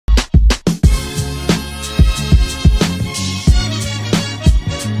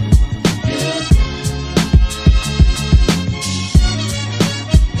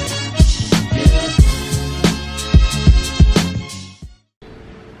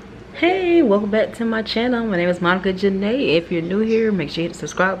Hey, welcome back to my channel. My name is Monica Janae. If you're new here, make sure you hit the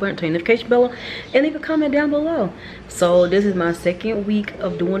subscribe button, turn the notification bell on, and leave a comment down below. So this is my second week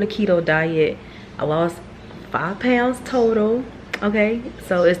of doing a keto diet. I lost 5 pounds total. Okay,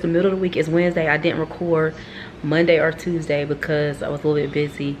 so it's the middle of the week. It's Wednesday. I didn't record Monday or Tuesday because I was a little bit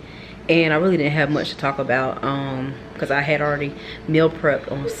busy and I really didn't have much to talk about because I had already meal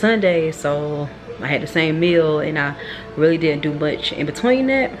prepped on Sunday, so I had the same meal and I really didn't do much in between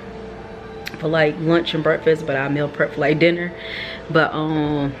that for like lunch and breakfast, but I meal prep for like dinner. But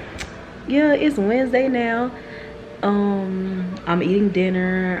yeah, it's Wednesday now. I'm eating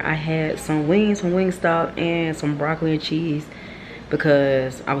dinner. I had some wings from Wingstop and some broccoli and cheese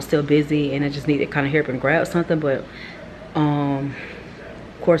because I was still busy and I just needed to kind of hurry up and grab something. But of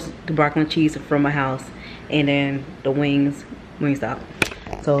course the broccoli and cheese are from my house, and then the Wingstop.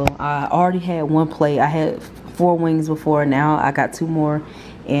 So I already had one plate. I had 4 wings before. Now I got 2 more,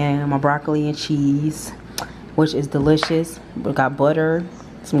 and my broccoli and cheese, which is delicious. We got butter,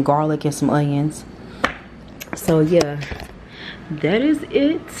 some garlic, and some onions. So yeah, that is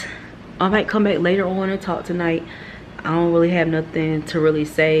it. I might come back later on and talk tonight. I don't really have nothing to really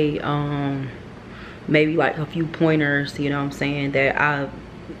say. Maybe like a few pointers, you know what I'm saying, that I,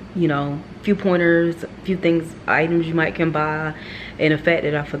 you know, few pointers, a few things, items you might can buy. And the fact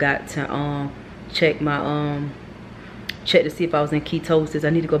that I forgot to check my check to see if I was in ketosis.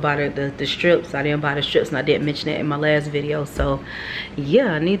 I need to go buy the strips. I didn't buy the strips and I didn't mention that in my last video. So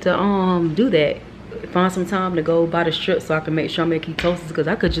yeah, I need to do that. Find some time to go buy the strips so I can make sure I'm in ketosis, because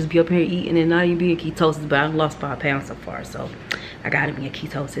I could just be up here eating and not even be in ketosis, but I've lost 5 pounds so far, so I gotta be in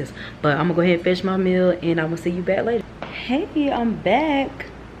ketosis. But I'm gonna go ahead and finish my meal and I'm gonna see you back later. Hey, I'm back.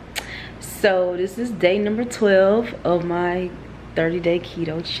 So this is day number 12 of my 30-day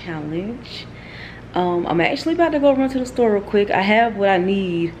keto challenge. I'm actually about to go run to the store real quick. I have what I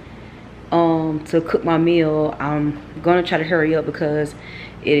need to cook my meal. I'm gonna try to hurry up because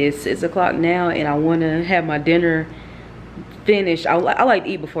it is 6 o'clock now and I want to have my dinner finished. I like to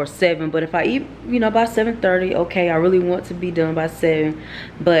eat before 7, but if I eat, you know, by 7:30, okay. I really want to be done by 7,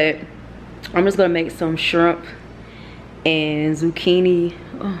 but I'm just gonna make some shrimp and zucchini.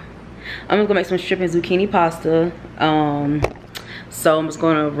 I'm just gonna make some shrimp and zucchini pasta. So I'm just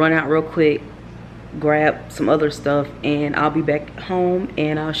gonna run out real quick, grab some other stuff, and I'll be back home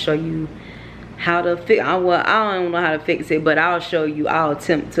and I'll show you how to fix. Well, I don't know how to fix it, but I'll show you. I'll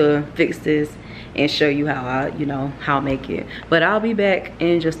attempt to fix this and show you how I, you know, how I make it. But I'll be back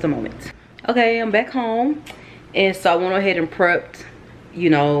in just a moment. Okay, I'm back home, and so I went ahead and prepped, you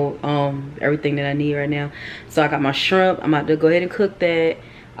know, everything that I need right now. So I got my shrimp. I'm about to go ahead and cook that.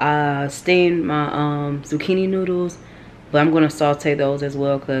 I steamed my zucchini noodles, but I'm gonna saute those as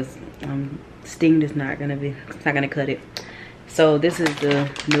well because steamed is not gonna cut it. So this is the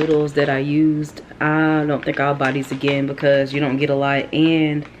noodles that I used. I don't think I'll buy these again because you don't get a lot,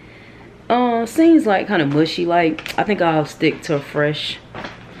 and seems like kind of mushy. Like, I think I'll stick to fresh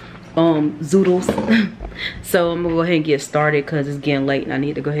zoodles. So I'm gonna go ahead and get started because it's getting late and I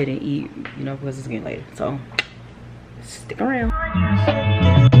need to go ahead and eat, you know, because it's getting later. So stick around.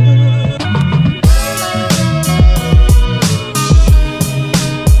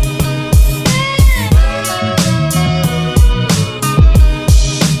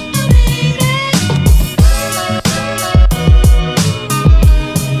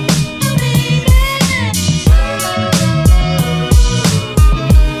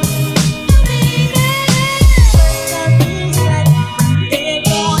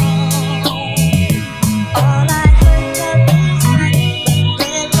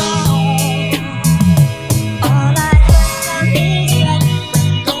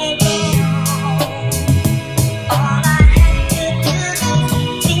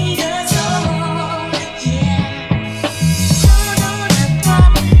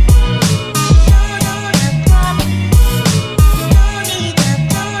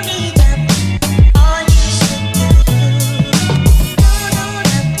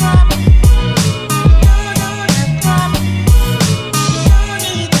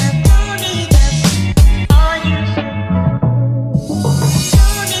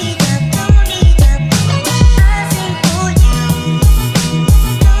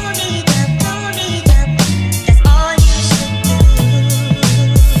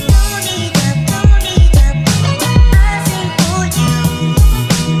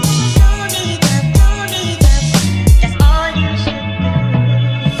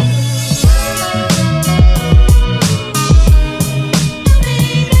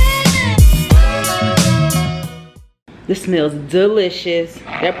 This smells delicious.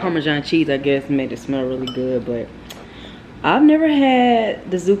 That Parmesan cheese, I guess, made it smell really good, but I've never had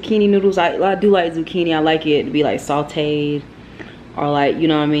the zucchini noodles. I do like zucchini. I like it to be like sauteed, or like, you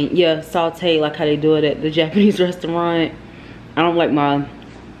know what I mean? Yeah, sauteed, like how they do it at the Japanese restaurant. I don't like my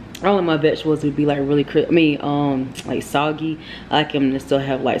vegetables to be like really crisp. I mean, like soggy. I like them to still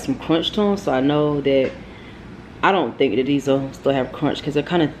have like some crunch to them. So I know that I don't think that these will still have crunch because they're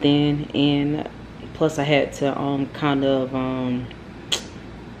kind of thin, and plus I had to kind of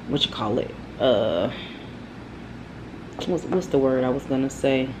what you call it? What's the word I was gonna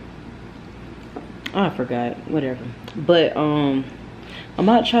say? Oh, I forgot. Whatever. But I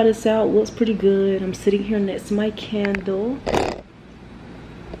might try this out. Looks pretty good. I'm sitting here next to my candle.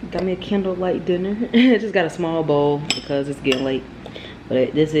 Got me a candlelight dinner. I just got a small bowl because it's getting late.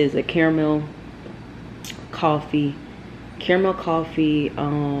 But this is a caramel coffee candle.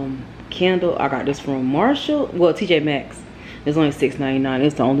 I got this from Marshall. Well, TJ Maxx. It's only $6.99.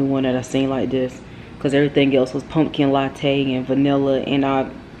 It's the only one that I seen like this, because everything else was pumpkin latte and vanilla, and I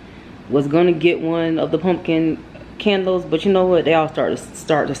was gonna get one of the pumpkin candles, but you know what, they all start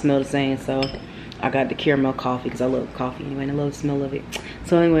to smell the same. So I got the caramel coffee because I love coffee anyway, and I love the smell of it.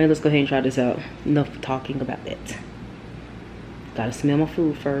 So anyway, let's go ahead and try this out. Enough talking about that. Gotta smell my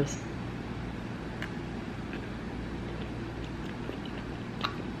food first.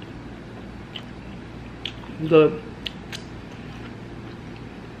 Good.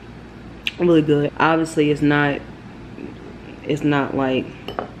 Really good. Obviously it's not like,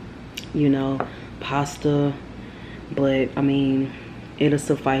 you know, pasta, but I mean, it'll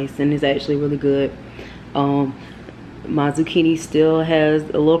suffice, and it's actually really good. My zucchini still has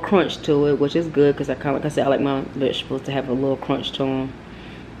a little crunch to it, which is good because I kind of, like I said, I like my vegetables to have a little crunch to them.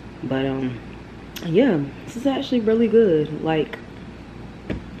 But yeah, this is actually really good. Like,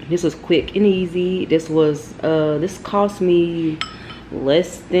 this was quick and easy. This cost me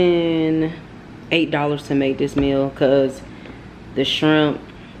less than $8 to make this meal, because the shrimp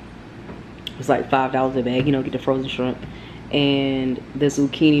was like $5 a bag, you know, get the frozen shrimp, and the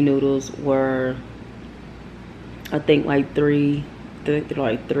zucchini noodles were, I think, like $3.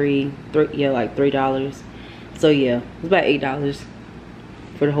 So yeah, it's about $8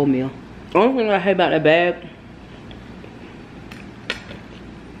 for the whole meal. The only thing I hate about the bag,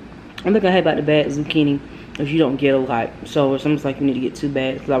 zucchini, if you don't get a lot. So it's almost like you need to get 2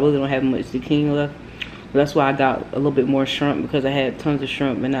 bags, because I really don't have much zucchini left. But that's why I got a little bit more shrimp, because I had tons of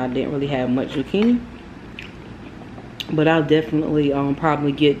shrimp and I didn't really have much zucchini. But I'll definitely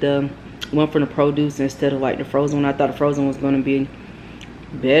probably get the one from the produce instead of like the frozen one. I thought the frozen was going to be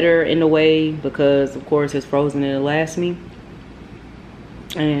better in a way, because of course it's frozen and it'll last me,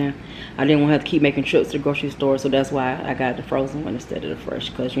 and I didn't want to have to keep making trips to the grocery store. So that's why I got the frozen one instead of the fresh,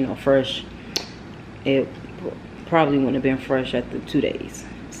 because you know, fresh, it probably wouldn't have been fresh after 2 days.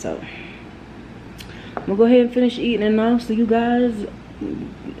 So I'm gonna go ahead and finish eating, and I'll see you guys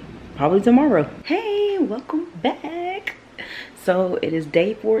probably tomorrow. Hey, welcome back. So it is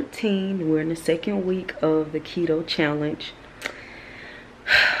day 14. We're in the 2nd week of the keto challenge.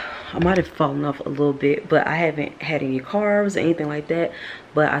 I might have fallen off a little bit, but I haven't had any carbs or anything like that.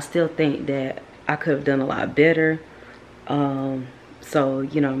 But I still think that I could have done a lot better. So,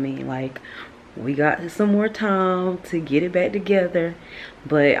 you know what I mean? Like, we got some more time to get it back together.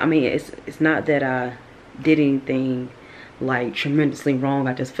 But I mean, it's not that I did anything like tremendously wrong.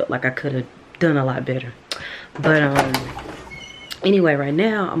 I just felt like I could have done a lot better. But anyway, right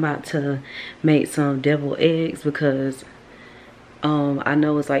now I'm about to make some deviled eggs, because I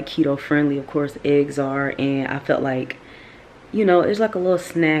know it's like keto friendly, of course eggs are, and I felt like, you know, it's like a little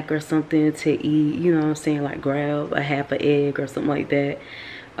snack or something to eat, you know what I'm saying, like grab a half an egg or something like that.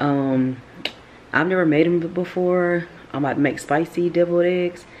 I've never made them before. I'm about to make spicy deviled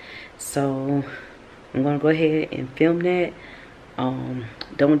eggs, so I'm gonna go ahead and film that.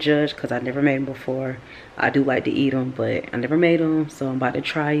 Don't judge, because I never made them before. I do like to eat them, but I never made them, so I'm about to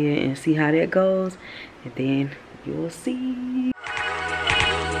try it and see how that goes, and then you will see.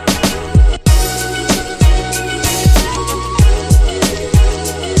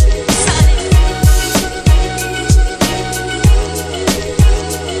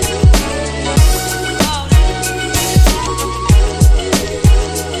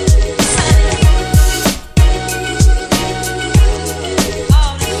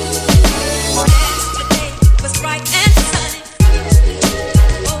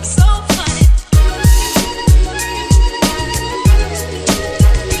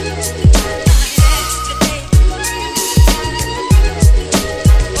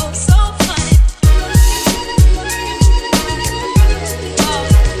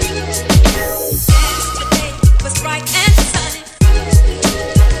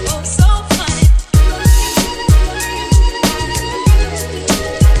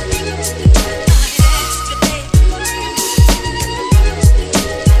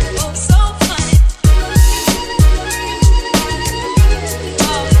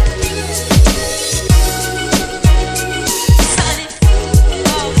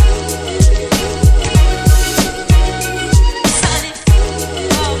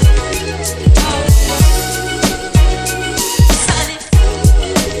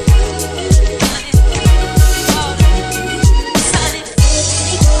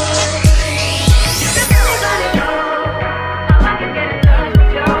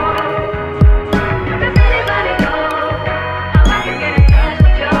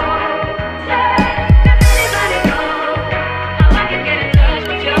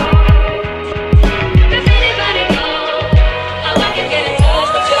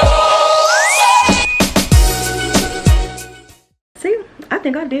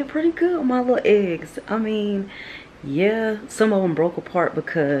 my little eggs. I mean, yeah, some of them broke apart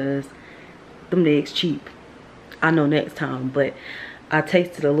because them eggs cheap. I know next time, but I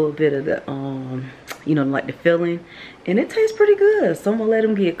tasted a little bit of the you know, like the filling, and it tastes pretty good. So I'm gonna let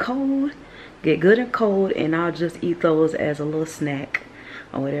them get cold, get good and cold, and I'll just eat those as a little snack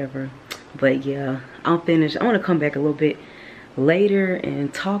or whatever. But yeah, I'm finished. I want to come back a little bit later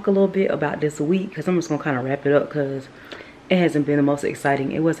and talk a little bit about this week, because I'm just gonna kind of wrap it up because it hasn't been the most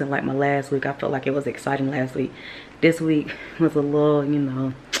exciting. It wasn't like my last week. I felt like it was exciting last week. This week was a little, you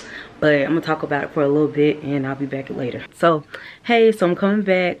know, but I'm gonna talk about it for a little bit and I'll be back later. So hey, so I'm coming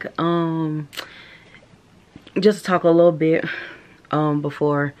back just to talk a little bit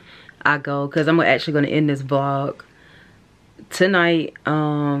before I go, because I'm actually gonna end this vlog tonight,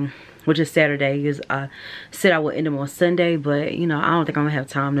 which is Saturday, because I said I would end them on Sunday, but you know, I don't think I'm gonna have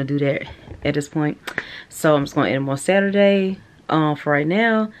time to do that at this point. So I'm just gonna end them on Saturday for right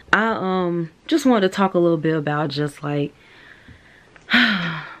now. I just wanted to talk a little bit about just like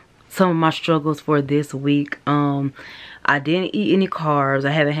some of my struggles for this week. I didn't eat any carbs.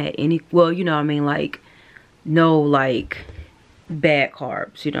 I haven't had any, well, you know what I mean, like no like bad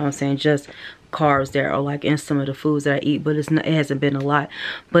carbs, you know what I'm saying, just carbs that are like in some of the foods that I eat, but it's not, it hasn't been a lot.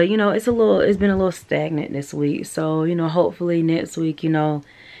 But you know, it's been a little stagnant this week. So you know, hopefully next week, you know,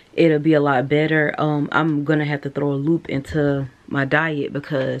 it'll be a lot better. I'm gonna have to throw a loop into my diet,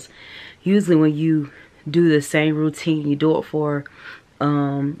 because usually when you do the same routine, you do it for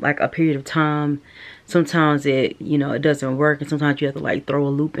like a period of time, sometimes it, you know, it doesn't work, and sometimes you have to like throw a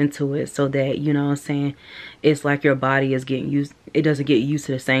loop into it so that, you know what I'm saying, it's like your body is getting used, it doesn't get used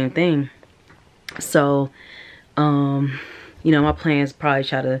to the same thing. So you know, my plan is probably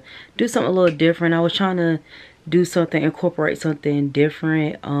try to do something a little different. I was trying to do something, incorporate something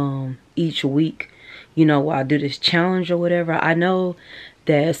different each week, you know, while I do this challenge or whatever. I know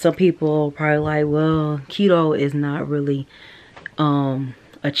that some people are probably like, well, keto is not really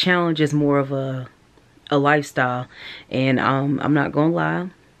a challenge, is more of a lifestyle. And I'm not gonna lie,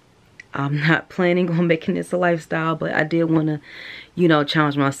 I'm not planning on making this a lifestyle, but I did want to, you know,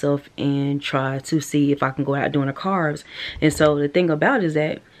 challenge myself and try to see if I can go out doing the carbs. And so the thing about it is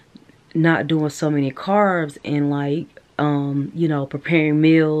that not doing so many carbs and like you know, preparing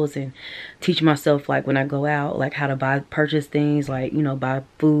meals and teaching myself, like when I go out, like how to purchase things, like, you know, buy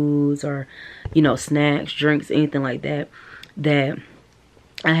foods or, you know, snacks, drinks, anything like that, that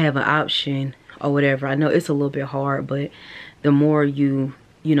I have an option or whatever. I know it's a little bit hard, but the more you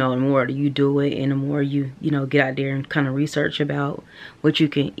know, the more you do it, and the more you know, get out there and kind of research about what you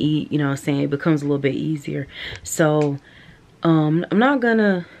can eat, you know what I'm saying, it becomes a little bit easier. So I'm not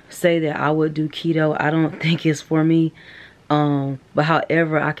gonna say that I would do keto. I don't think it's for me. But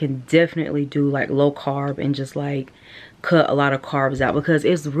however, I can definitely do like low carb and just like cut a lot of carbs out, because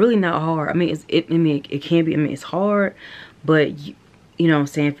it's really not hard. I mean, it can be, I mean, it's hard, but you know what I'm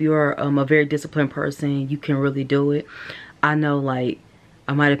saying, if you're a very disciplined person, you can really do it. I know, like,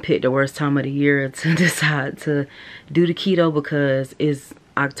 I might have picked the worst time of the year to decide to do the keto, because it's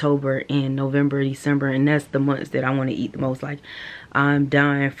October and November, December, and that's the months that I want to eat the most. Like, I'm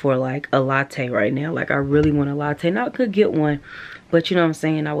dying for like a latte right now. Like, I really want a latte. Now I could get one, but you know what I'm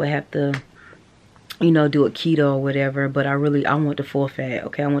saying, I would have to, you know, do a keto or whatever. But I want the full fat.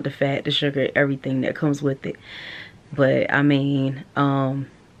 Okay, I want the fat, the sugar, everything that comes with it. But I mean,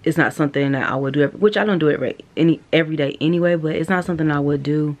 it's not something that I would do, which I don't do it every day anyway, but it's not something I would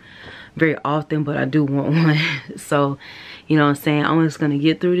do very often, but I do want one. So, you know what I'm saying, I'm just gonna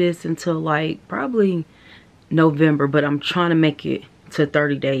get through this until like probably November, but I'm trying to make it to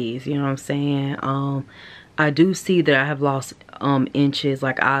 30 days, you know what I'm saying. I do see that I have lost inches.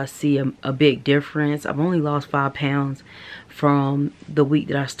 Like, I see a big difference. I've only lost 5 pounds from the week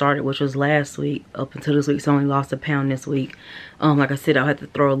that I started, which was last week, up until this week. So I only lost a pound this week. Like I said, I'll have to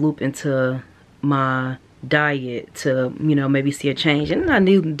throw a loop into my diet to, you know, maybe see a change. And I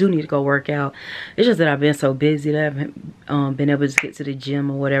do need to go work out. It's just that I've been so busy that I haven't been able to get to the gym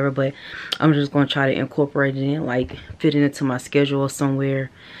or whatever. But I'm just going to try to incorporate it in, like fit it into my schedule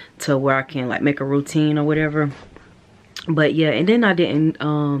somewhere to where I can like make a routine or whatever. But yeah, and then I didn't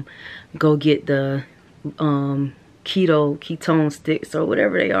go get the ketone sticks or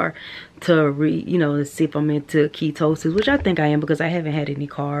whatever they are to you know, to see if I'm into ketosis, which I think I am, because I haven't had any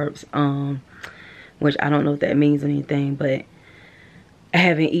carbs, which I don't know if that means anything, but I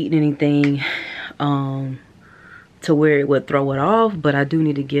haven't eaten anything to where it would throw it off. But I do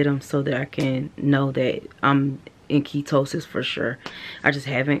need to get them so that I can know that I'm in ketosis for sure. I just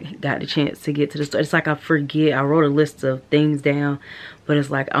haven't got the chance to get to the store. It's like I forget. I wrote a list of things down, but it's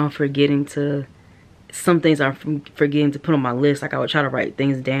like I'm forgetting to, some things I'm forgetting to put on my list. Like, I would try to write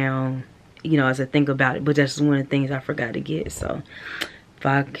things down you know, as I think about it. But that's one of the things I forgot to get. So if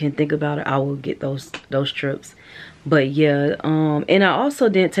I can think about it, I will get those strips. But yeah, and I also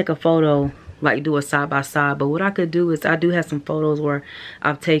didn't take a photo, like do a side by side. But what I could do is, I do have some photos where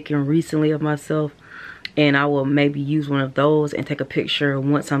I've taken recently of myself, and I will maybe use one of those and take a picture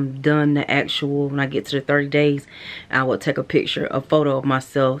once I'm done the actual, when I get to the 30 days. I will take a picture, a photo of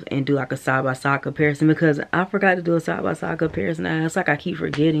myself, and do like a side by side comparison, because I forgot to do a side by side comparison. It's like I keep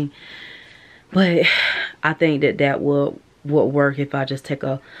forgetting. But I think that would work if I just take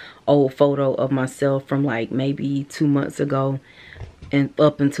a old photo of myself from like maybe 2 months ago and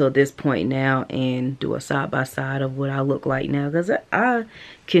up until this point now, and do a side by side of what I look like now, because I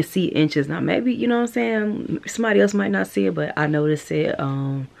can see inches now. Maybe, you know what I'm saying, somebody else might not see it, but I notice it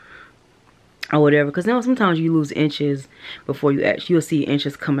or whatever. Because now sometimes you lose inches before you'll see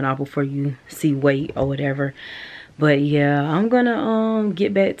inches coming off before you see weight or whatever. But yeah, I'm gonna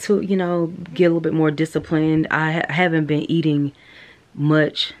get back to, you know, get a little bit more disciplined. I haven't been eating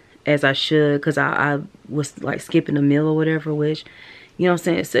much as I should, because I was like skipping a meal or whatever, which, you know what I'm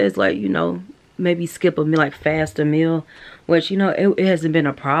saying, it says like, you know, maybe skip a meal, like fast a meal, which, you know, it hasn't been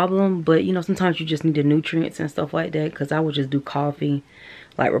a problem. But, you know, sometimes you just need the nutrients and stuff like that, because I would just do coffee,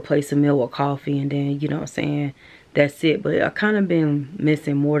 like replace a meal with coffee, and then, you know what I'm saying, that's it. But I kind of been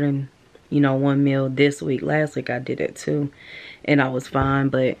missing more than, you know, one meal this week. Last week I did it too, and I was fine.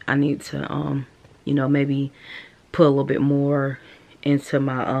 But I need to you know, maybe put a little bit more into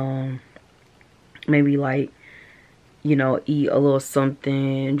my maybe like, you know, eat a little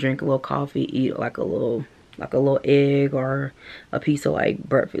something, drink a little coffee, eat like a little egg or a piece of like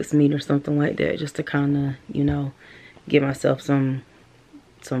breakfast meat or something like that, just to kind of, you know, give myself some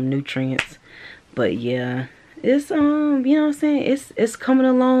nutrients. But yeah, it's you know what I'm saying, it's coming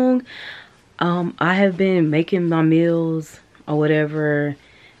along. I have been making my meals or whatever,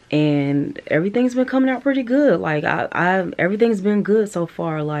 and everything's been coming out pretty good. Like everything's been good so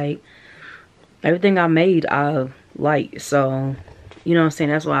far. Like everything I made I like. So, you know what I'm saying,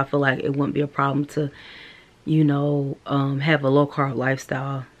 that's why I feel like it wouldn't be a problem to, you know, have a low carb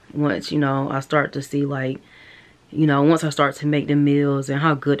lifestyle once, you know, I start to see, like, you know, once I start to make the meals and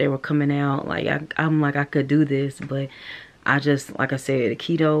how good they were coming out. Like I'm like, I could do this. But I just, like I said, the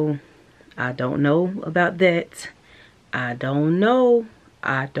keto, I don't know about that. I don't know.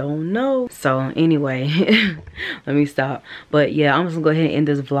 So anyway, let me stop. But yeah, I'm just gonna go ahead and end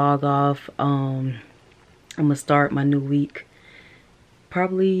this vlog off. I'm gonna start my new week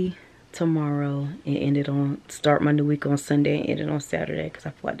probably tomorrow and start my new week on Sunday and end it on Saturday, because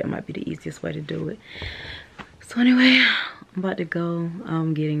I feel like that might be the easiest way to do it. So anyway, I'm about to go.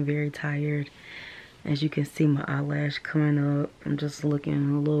 I'm getting very tired. As you can see, my eyelash coming up. I'm just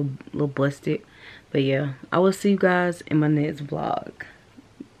looking a little busted. But yeah, I will see you guys in my next vlog.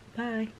 Bye.